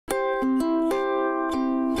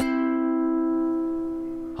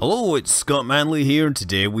Hello, it's Scott Manley here, and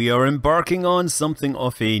today we are embarking on something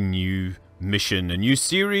of a new mission, a new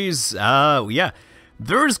series. Yeah,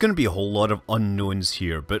 there's going to be a whole lot of unknowns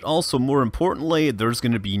here, but also more importantly, there's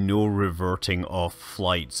going to be no reverting of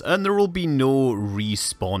flights, and there will be no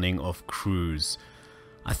respawning of crews.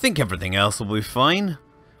 I think everything else will be fine.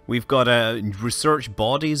 We've got research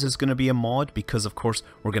bodies is going to be a mod because, of course,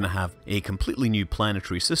 we're going to have a completely new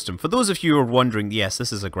planetary system. For those of you who are wondering, yes,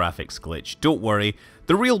 this is a graphics glitch. Don't worry,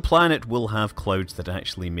 the real planet will have clouds that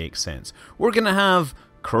actually make sense. We're going to have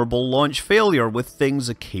Kerbal launch failure with things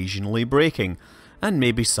occasionally breaking, and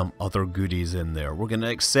maybe some other goodies in there. We're going to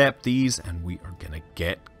accept these, and we are going to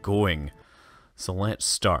get going. So let's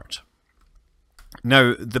start.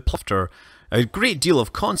 Now, after a great deal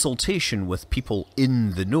of consultation with people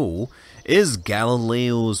in the know is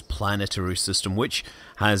Galileo's planetary system, which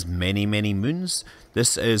has many, many moons.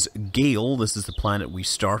 This is Gale, this is the planet we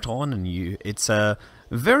start on, and it's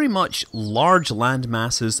very much large land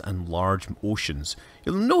masses and large oceans.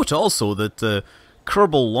 You'll note also that the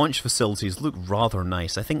Kerbal launch facilities look rather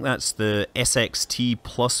nice. I think that's the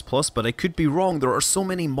SXT++, but I could be wrong. There are so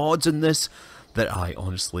many mods in this that I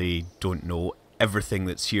honestly don't know everything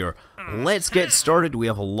that's here. Let's get started. We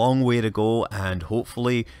have a long way to go, and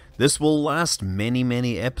hopefully this will last many,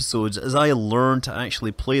 many episodes as I learn to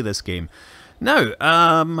actually play this game. Now,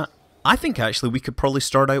 I think actually we could probably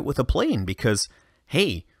start out with a plane because,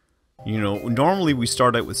 hey, you know, normally we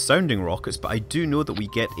start out with sounding rockets, but I do know that we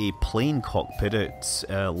get a plane cockpit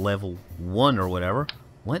at level 1 or whatever.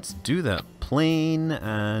 Let's do that. Plane,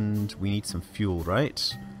 and we need some fuel,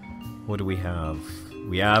 right? What do we have?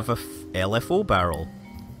 We have a LFO barrel.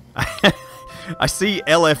 I see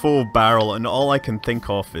LFO barrel and all I can think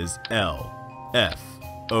of is LFO.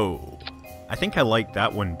 I think I like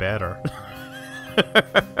that one better.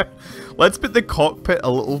 Let's put the cockpit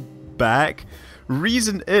a little back.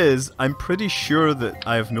 Reason is, I'm pretty sure that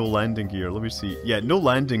I have no landing gear. Let me see. Yeah, no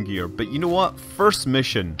landing gear. But you know what? First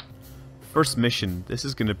mission. First mission. This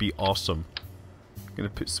is going to be awesome. I'm going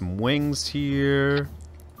to put some wings here.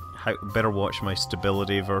 Better watch my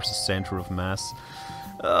stability versus center of mass.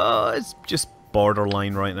 It's just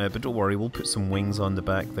borderline right now, but don't worry, we'll put some wings on the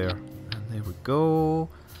back there. And there we go.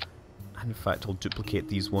 And in fact, I'll duplicate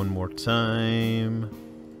these one more time.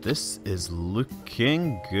 This is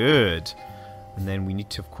looking good. And then we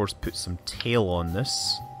need to, of course, put some tail on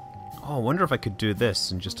this. Oh, I wonder if I could do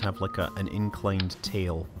this and just have like an inclined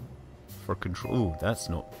tail for control. Ooh, that's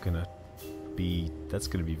not gonna be... That's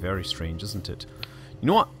gonna be very strange, isn't it? You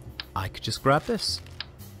know what? I could just grab this.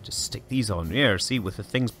 Just stick these on there, see, with the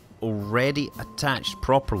things already attached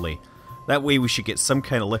properly. That way we should get some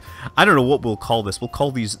kind of lift. I don't know what we'll call this. We'll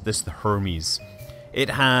call this the Hermes. It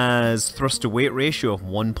has thrust to weight ratio of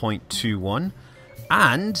 1.21.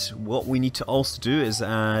 And what we need to also do is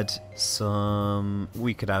add some...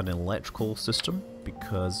 We could add an electrical system,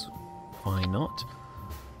 because why not?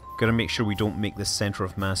 Gotta make sure we don't make the center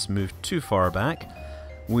of mass move too far back.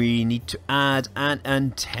 We need to add an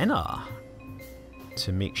antenna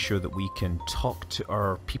to make sure that we can talk to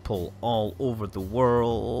our people all over the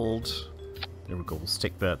world. There we go, we'll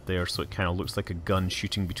stick that there so it kind of looks like a gun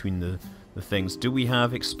shooting between the things. Do we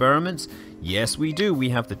have experiments? Yes, we do. We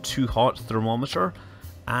have the too hot thermometer,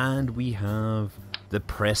 and we have the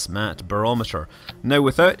press mat barometer. Now,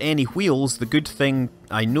 without any wheels, the good thing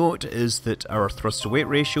I note is that our thrust to weight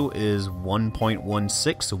ratio is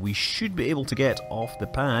 1.16, so we should be able to get off the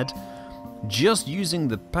pad just using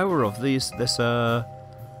the power of this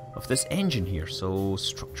engine here. So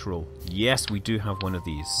structural. Yes, we do have one of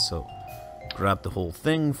these. So grab the whole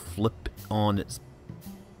thing, flip on its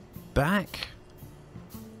back,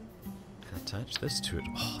 and attach this to it.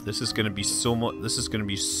 Oh, this is going to be so much. This is going to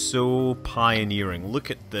be so pioneering. Look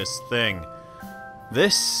at this thing.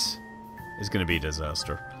 This is going to be a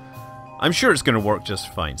disaster. I'm sure it's going to work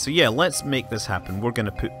just fine. So yeah, let's make this happen. We're going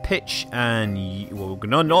to put pitch and... Well, we're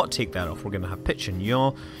going to not take that off. We're going to have pitch and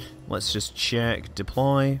yaw. Let's just check.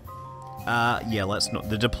 Deploy. Yeah, let's not...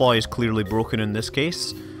 The deploy is clearly broken in this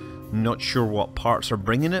case. Not sure what parts are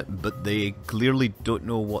bringing it, but they clearly don't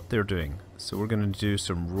know what they're doing. So we're going to do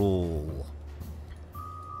some roll.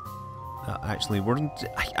 Actually,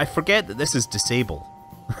 I forget that this is disable.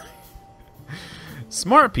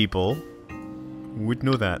 Smart people would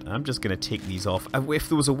know that. I'm just going to take these off. If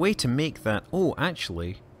there was a way to make that... Oh,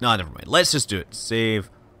 actually... No, never mind. Let's just do it. Save.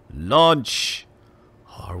 Launch.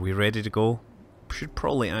 Oh, are we ready to go? Should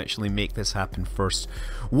probably actually make this happen first.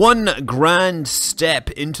 One grand step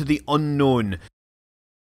into the unknown.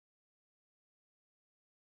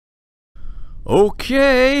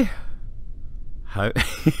 Okay. How?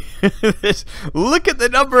 Look at the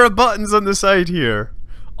number of buttons on the side here.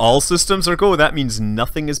 All systems are go. That means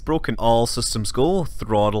nothing is broken. All systems go.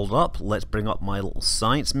 Throttled up. Let's bring up my little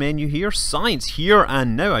science menu here. Science here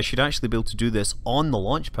and now. I should actually be able to do this on the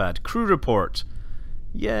launch pad. Crew report.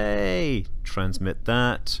 Yay. Transmit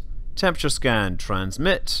that. Temperature scan.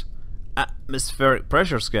 Transmit. Atmospheric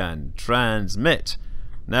pressure scan. Transmit.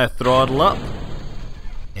 Now throttle up.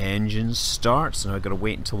 Engine starts. Now I've got to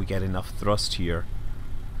wait until we get enough thrust here.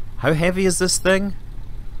 How heavy is this thing?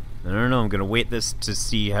 I don't know, I'm gonna wait this to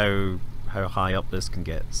see how high up this can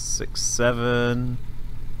get. 6, 7,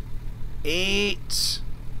 8.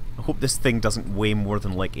 I hope this thing doesn't weigh more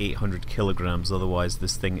than like 800 kilograms, otherwise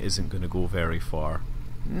this thing isn't gonna go very far.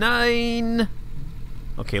 9.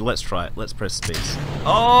 Okay, let's try it. Let's press space.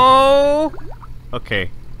 Oh!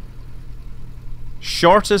 Okay.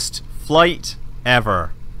 Shortest flight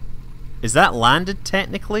ever. Is that landed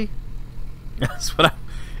technically? That's what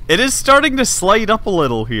it is starting to slide up a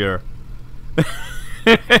little here.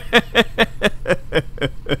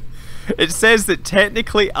 It says that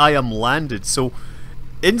technically I am landed. So,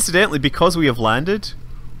 incidentally, because we have landed,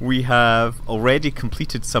 we have already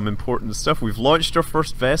completed some important stuff. We've launched our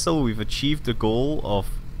first vessel. We've achieved the goal of...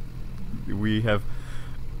 We have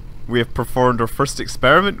performed our first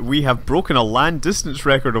experiment. We have broken a land distance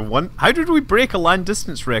record of 1... How did we break a land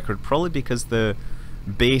distance record? Probably because the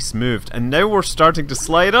base moved, and now we're starting to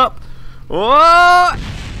slide up. Whoa!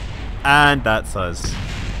 And that's us.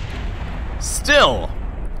 Still,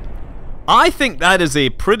 I think that is a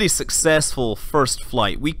pretty successful first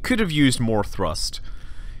flight. We could have used more thrust.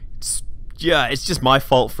 It's just my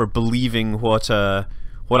fault for believing what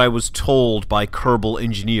I was told by Kerbal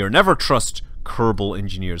Engineer. Never trust Kerbal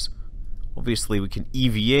engineers. Obviously we can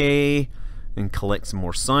EVA and collect some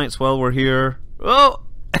more science while we're here. Oh!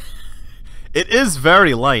 It is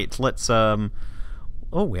very light. Let's, oh,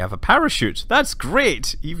 we have a parachute. That's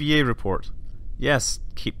great! EVA report. Yes,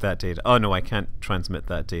 keep that data. Oh no, I can't transmit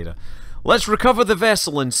that data. Let's recover the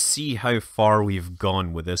vessel and see how far we've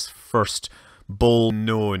gone with this first bold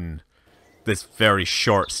known. This very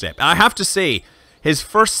short step. I have to say, his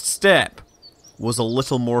first step was a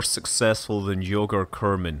little more successful than Yogur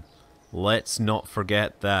Kerman. Let's not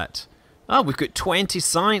forget that. Ah, we've got 20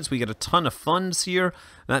 science, we get a ton of funds here.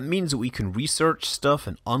 That means that we can research stuff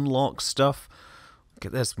and unlock stuff. Look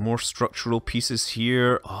at this, more structural pieces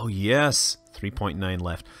here. Oh yes, 3.9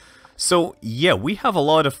 left. So yeah, we have a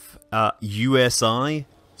lot of USI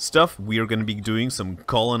stuff. We are going to be doing some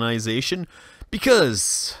colonization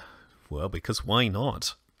because, well, because why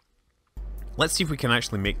not? Let's see if we can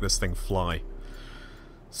actually make this thing fly.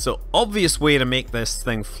 So, obvious way to make this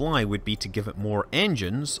thing fly would be to give it more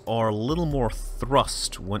engines or a little more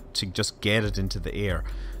thrust to just get it into the air.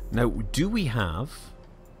 Now, do we have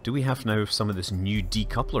now some of this new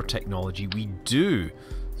decoupler technology? We do.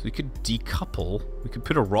 So we could decouple, we could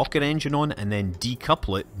put a rocket engine on and then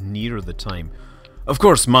decouple it nearer the time. Of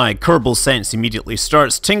course, my Kerbal sense immediately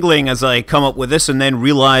starts tingling as I come up with this and then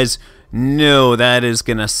realize, no, that is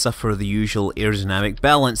gonna suffer the usual aerodynamic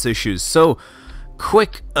balance issues. So,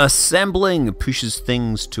 quick assembling pushes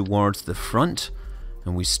things towards the front,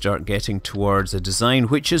 and we start getting towards a design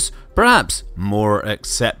which is perhaps more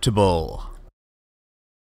acceptable.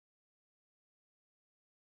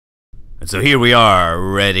 And so here we are,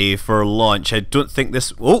 ready for launch. I don't think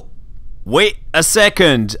this... Oh! Wait a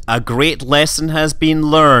second! A great lesson has been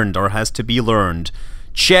learned, or has to be learned.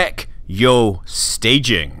 Check yo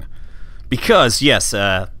staging. Because, yes,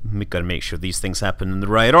 we've got to make sure these things happen in the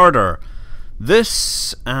right order.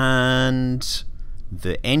 This and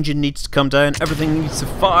the engine needs to come down, everything needs to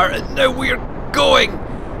fire, and now we're going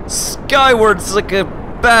skywards like a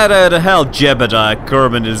bat out of hell. Jebediah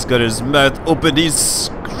Kerman has got his mouth open, he's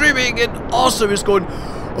screaming and awesome, he's going,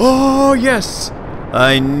 oh yes!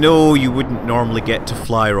 I know you wouldn't normally get to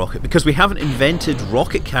fly rocket, because we haven't invented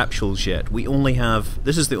rocket capsules yet. We only have,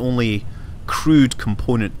 this is the only crude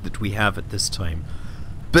component that we have at this time.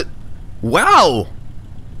 But, wow!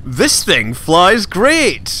 This thing flies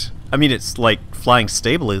great! I mean, it's like flying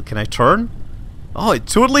stably. Can I turn? Oh,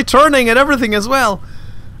 it's totally turning and everything as well!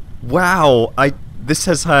 Wow, this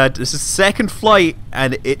is second flight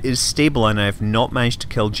and it is stable and I have not managed to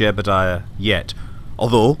kill Jebediah yet.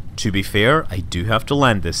 Although, to be fair, I do have to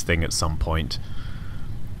land this thing at some point.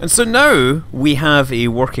 And so now we have a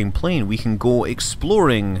working plane. We can go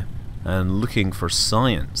exploring and looking for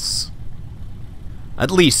science. At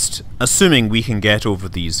least, assuming we can get over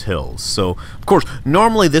these hills. So, of course,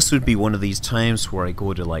 normally this would be one of these times where I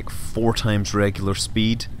go to like 4 times regular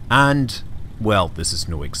speed. And, well, this is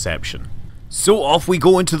no exception. So off we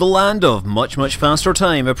go into the land of much faster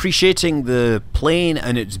time, appreciating the plane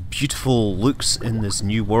and its beautiful looks in this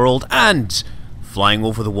new world, and flying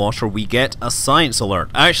over the water we get a science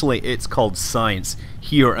alert. Actually, it's called Science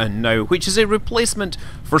Here and Now, which is a replacement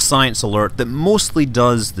for Science Alert that mostly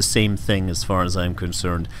does the same thing as far as I'm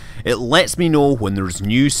concerned. It lets me know when there's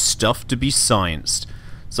new stuff to be scienced.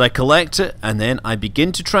 So I collect it, and then I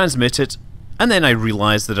begin to transmit it, and then I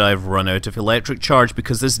realise that I've run out of electric charge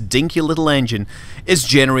because this dinky little engine is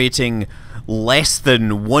generating less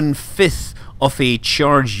than 1/5 of a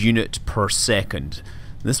charge unit per second.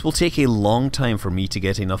 This will take a long time for me to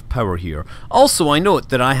get enough power here. Also, I note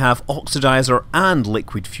that I have oxidizer and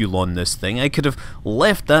liquid fuel on this thing. I could have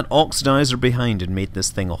left that oxidizer behind and made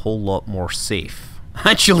this thing a whole lot more safe.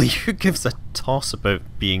 Actually, who gives a toss about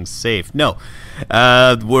being safe? No,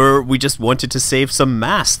 we just wanted to save some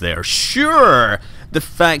mass there. Sure, the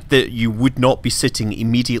fact that you would not be sitting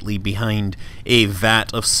immediately behind a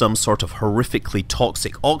vat of some sort of horrifically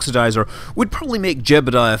toxic oxidizer would probably make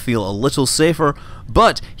Jebediah feel a little safer,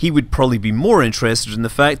 but he would probably be more interested in the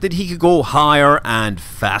fact that he could go higher and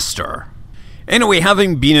faster. Anyway,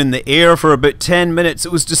 having been in the air for about 10 minutes,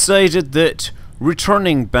 it was decided that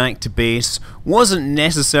returning back to base wasn't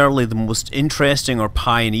necessarily the most interesting or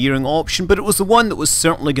pioneering option, but it was the one that was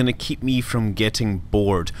certainly going to keep me from getting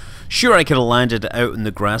bored. Sure, I could have landed out in the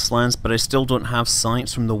grasslands, but I still don't have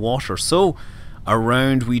science from the water, so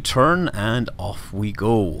around we turn and off we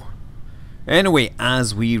go. Anyway,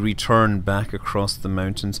 as we return back across the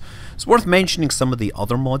mountains, it's worth mentioning some of the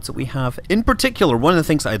other mods that we have. In particular, one of the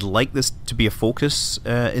things I'd like this to be a focus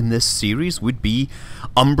in this series would be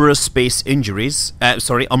Umbra Space Industries,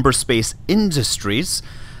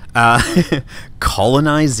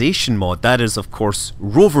 Colonization mod. That is, of course,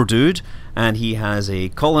 RoverDude, and he has a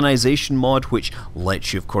colonization mod which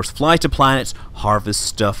lets you, of course, fly to planets, harvest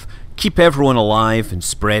stuff, keep everyone alive, and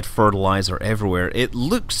spread fertilizer everywhere. It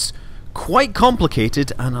looks quite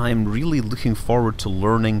complicated, and I'm really looking forward to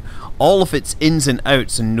learning all of its ins and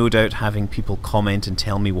outs, and no doubt having people comment and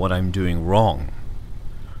tell me what I'm doing wrong.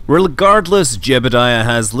 Regardless, Jebediah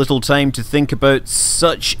has little time to think about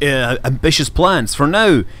such ambitious plans. For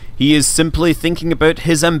now, he is simply thinking about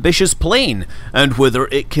his ambitious plane and whether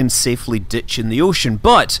it can safely ditch in the ocean.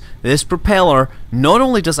 But this propeller, not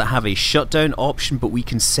only does it have a shutdown option, but we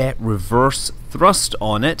can set reverse thrust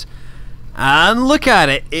on it. And look at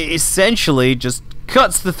it, it essentially just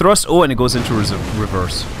cuts the thrust. Oh, and it goes into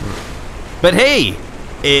reverse. But hey,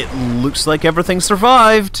 it looks like everything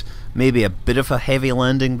survived. Maybe a bit of a heavy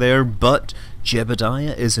landing there, but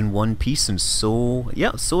Jebediah is in one piece, and so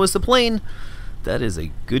is the plane. That is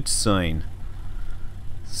a good sign.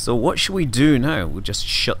 So what should we do now? We'll just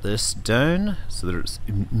shut this down so that it's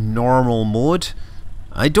in normal mode.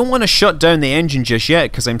 I don't want to shut down the engine just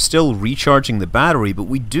yet because I'm still recharging the battery, but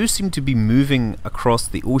we do seem to be moving across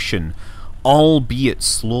the ocean, albeit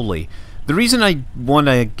slowly. The reason I want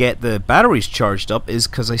to get the batteries charged up is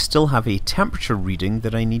because I still have a temperature reading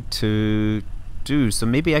that I need to do, so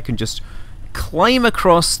maybe I can just climb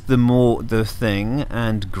across the thing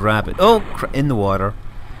and grab it. Oh, in the water.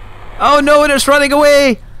 Oh no, and it's running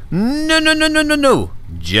away! No, no, no, no, no, no!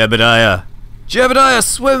 Jebediah! Jebediah,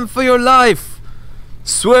 swim for your life!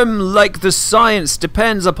 Swim like the science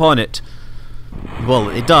depends upon it. Well,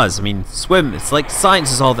 it does. I mean, swim. It's like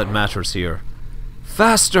science is all that matters here.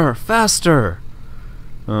 Faster, faster.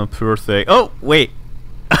 Oh, poor thing. Oh, wait.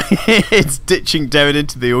 It's ditching down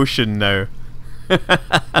into the ocean now.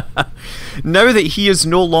 Now that he is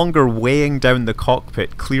no longer weighing down the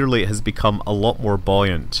cockpit, clearly it has become a lot more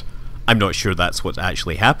buoyant. I'm not sure that's what's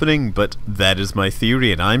actually happening, but that is my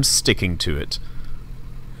theory and I'm sticking to it.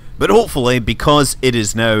 But hopefully, because it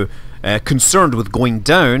is now concerned with going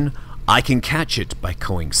down, I can catch it by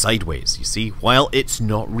going sideways, you see? While it's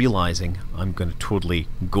not realizing, I'm going to totally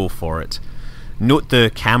go for it. Note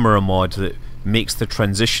the camera mod that makes the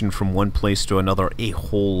transition from one place to another a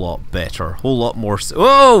whole lot better. A whole lot more...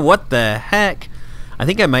 Oh, what the heck? I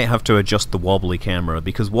think I might have to adjust the wobbly camera,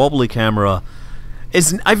 because wobbly camera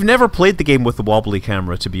is... I've never played the game with the wobbly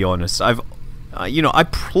camera, to be honest. I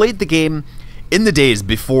played the game in the days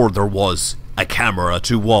before there was a camera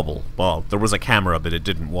to wobble. Well, there was a camera, but it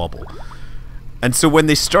didn't wobble. And so when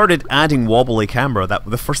they started adding wobbly camera,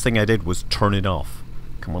 the first thing I did was turn it off.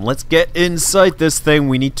 Come on, let's get inside this thing.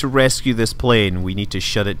 We need to rescue this plane. We need to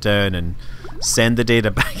shut it down and send the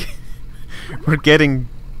data back. We're getting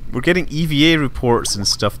EVA reports and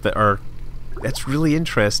stuff that's really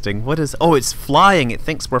interesting. What is... Oh, it's flying. It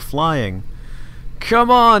thinks we're flying. Come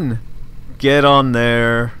on. Get on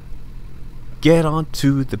there. Get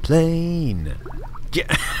onto the plane.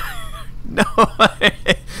 No!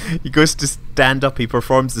 He goes to stand up. He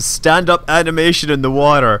performs the stand-up animation in the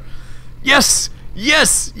water. Yes!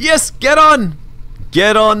 Yes! Yes! Get on!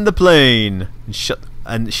 Get on the plane!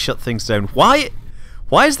 And shut things down. Why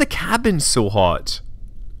is the cabin so hot?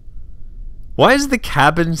 Why is the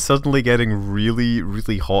cabin suddenly getting really,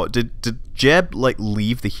 really hot? Did Jeb, like,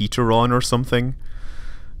 leave the heater on or something?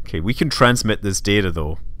 Okay, we can transmit this data,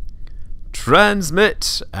 though.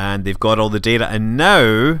 Transmit! And they've got all the data, and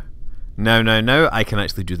now, I can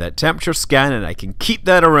actually do that temperature scan, and I can keep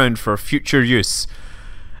that around for future use.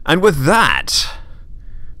 And with that,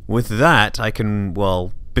 I can,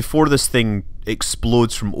 well, before this thing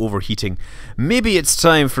explodes from overheating, maybe it's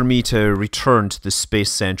time for me to return to the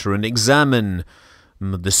Space Center and examine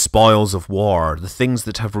the spoils of war, the things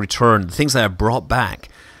that have returned, the things that I have brought back,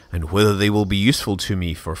 and whether they will be useful to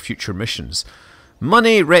me for future missions.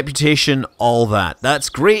 Money, reputation, all that. That's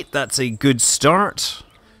great, that's a good start.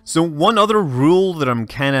 So one other rule that I'm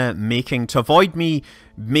kind of making to avoid me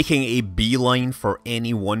making a beeline for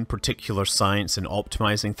any one particular science and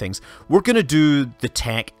optimizing things, we're going to do the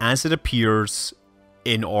tech as it appears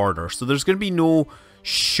in order. So there's going to be no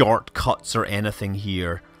shortcuts or anything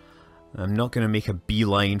here. I'm not going to make a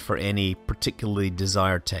beeline for any particularly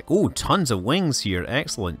desired tech. Oh, tons of wings here.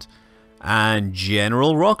 Excellent. And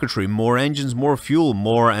general rocketry. More engines, more fuel,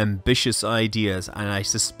 more ambitious ideas. And I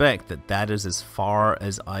suspect that that is as far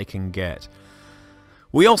as I can get.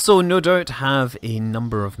 We also, no doubt, have a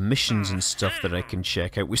number of missions and stuff that I can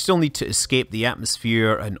check out. We still need to escape the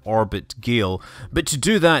atmosphere and orbit Gale. But to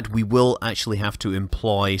do that, we will actually have to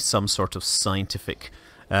employ some sort of scientific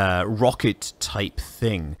rocket type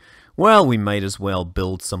thing. Well, we might as well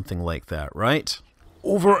build something like that, right?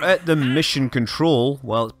 Over at the mission control,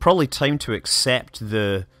 well, it's probably time to accept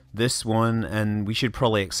this one, and we should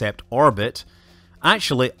probably accept orbit.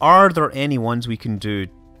 Actually, are there any ones we can do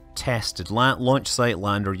tested? Launch site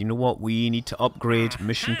lander. You know what? We need to upgrade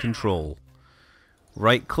mission control.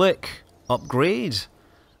 Right click, upgrade,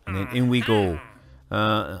 and then in we go.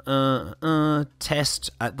 Test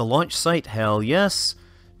at the launch site. Hell yes.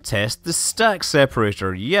 Test the stack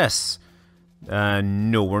separator. Yes.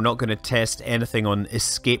 No, we're not going to test anything on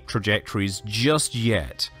escape trajectories just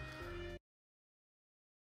yet.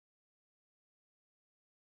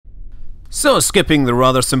 So, skipping the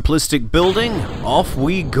rather simplistic building, off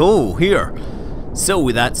we go here. So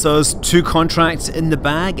that's us, 2 contracts in the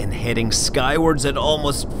bag and heading skywards at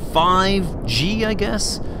almost 5G, I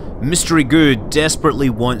guess? Mystery Goo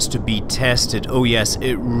desperately wants to be tested. Oh yes,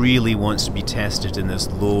 it really wants to be tested in this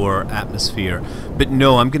lower atmosphere. But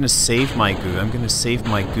no, I'm going to save my goo. I'm going to save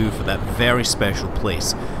my goo for that very special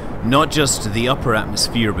place. Not just the upper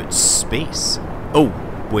atmosphere, but space. Oh,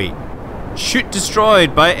 wait. Chute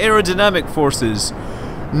destroyed by aerodynamic forces.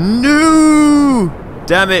 No!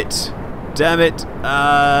 Damn it. Damn it.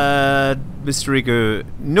 Mystery Goo.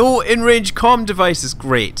 No in-range comm devices.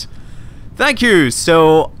 Great. Thank you.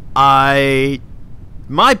 So, my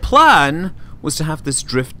plan was to have this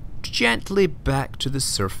drift gently back to the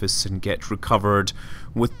surface and get recovered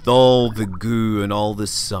with all the goo and all the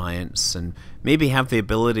science, and maybe have the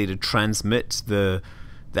ability to transmit the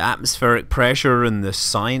atmospheric pressure and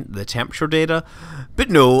the temperature data. But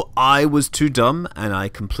no, I was too dumb and I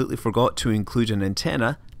completely forgot to include an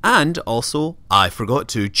antenna, and also I forgot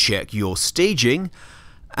to check your staging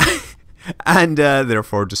and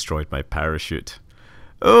therefore destroyed my parachute.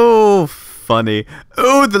 Oh, funny.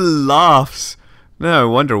 Oh, the laughs. Now I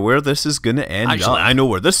wonder where this is going to end up. Actually, I know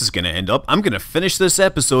where this is going to end up. I'm going to finish this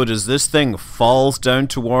episode as this thing falls down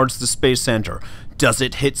towards the Space Center. Does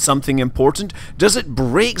it hit something important? Does it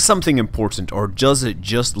break something important? Or does it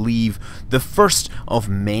just leave the first of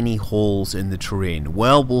many holes in the terrain?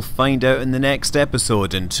 Well, we'll find out in the next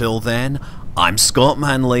episode. Until then, I'm Scott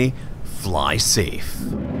Manley. Fly safe.